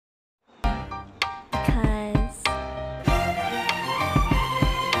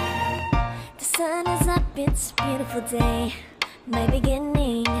it's a beautiful day. My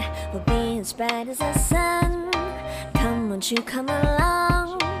beginning will be as bright as the sun. Come, won't you come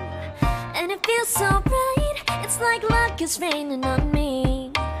along? And it feels so bright, it's like luck is raining on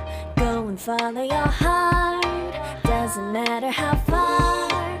me. Go and follow your heart, doesn't matter how far.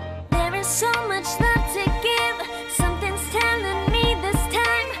 There is so much love to give, something's telling me this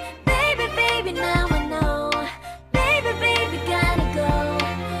time. Baby, baby, now I know. Baby, baby, gotta go.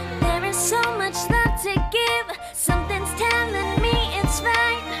 There is so much love to give, something's telling me it's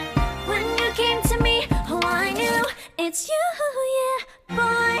right. When you came to me, oh I knew it's you, yeah,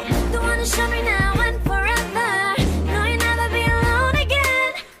 boy. The one who showed me